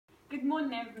Good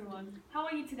morning, everyone. How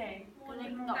are you today?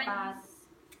 Morning. Not bad.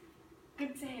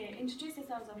 Good to hear. Introduce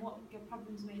yourselves and what your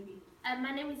problems may be. My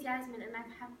name is Yazmin, and I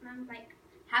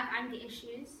have anger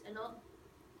issues a lot.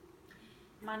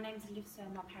 My name's Elifsu,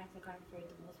 and my parents are going through a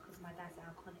divorce because my dad's an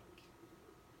alcoholic.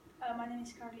 My name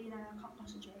is Carolina, and I can't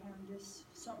concentrate here. There's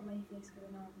so many things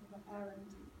going on with my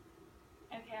parents.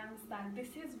 Okay, I understand.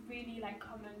 This is really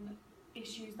common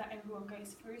issues that everyone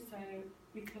goes through, so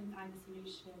we can find a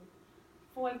solution.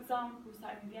 For example,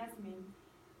 starting with Yazmin,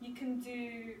 you can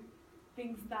do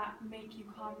things that make you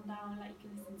calm down, like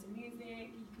you can listen to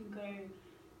music, you can go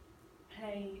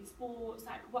play sports.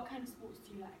 What kind of sports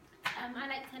do you like? I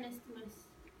like tennis the most.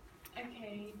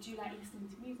 Okay, do you like listening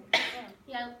to music as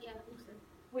well? Yeah, also.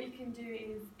 What you can do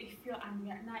is, if you're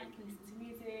angry at night, you can listen to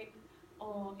music,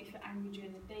 or if you're angry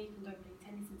during the day, you can go play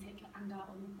tennis and take your anger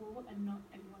out on the ball and not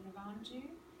everyone around you.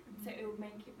 So it will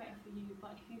make it better for you.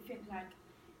 But if you think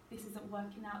this isn't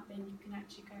working out, then you can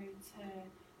actually go to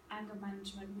anger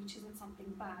management, which isn't something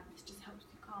bad. It just helps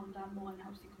you calm down more and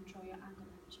helps you control your anger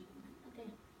management. Okay,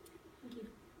 thank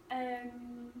you.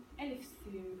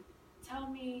 Elifsu, tell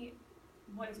me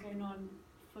what is going on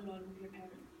full on with your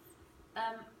parents.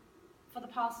 For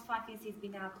the past 5 years, he's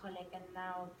been an alcoholic, and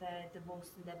now they're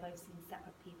divorced and they're both seeing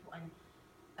separate people. And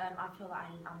I feel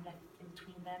like I'm left in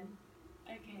between them.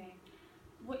 Okay,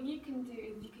 what you can do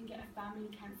is you can get a family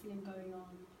counselling going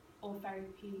on, or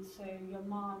therapy, so your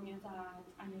mom, your dad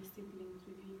and your siblings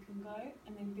with you can go,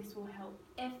 and then this will help.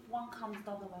 If one comes,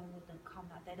 the other one wouldn't come.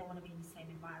 They don't want to be in the same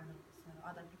environment, so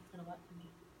I don't think it's going to work for me.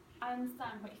 I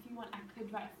understand, but if you want, I could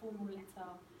write a formal letter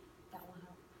That will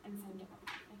help. and send it off.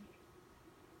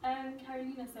 Okay.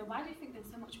 Carolina, so why do you think there's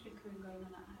so much bickering going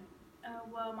on at home?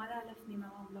 Well, my dad left me and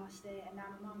my mum last year, and now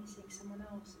my mum is seeing someone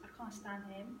else. I can't stand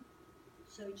him,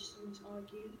 so we just always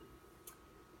argue.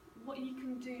 What you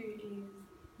can do is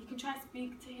you can try to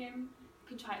speak to him.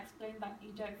 You can try to explain that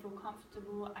you don't feel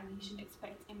comfortable and you shouldn't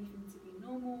expect anything to be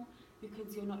normal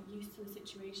because you're not used to the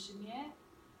situation yet.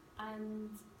 And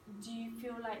do you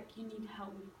feel like you need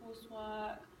help with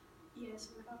coursework? Yes,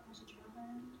 I can't concentrate on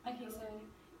him. Okay, so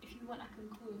if you want, I can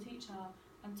call your teacher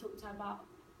and talk to her about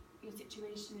your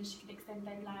situation, and she can extend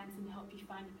deadlines and help you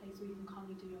find a place where you can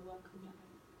calmly do your work on your own.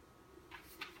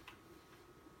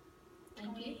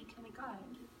 Can we go?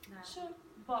 No. Sure.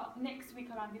 But next week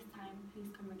around this time,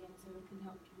 please come again so we can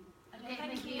help you. Okay,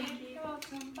 thank you. You're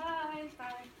welcome. Bye.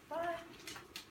 Bye. Bye.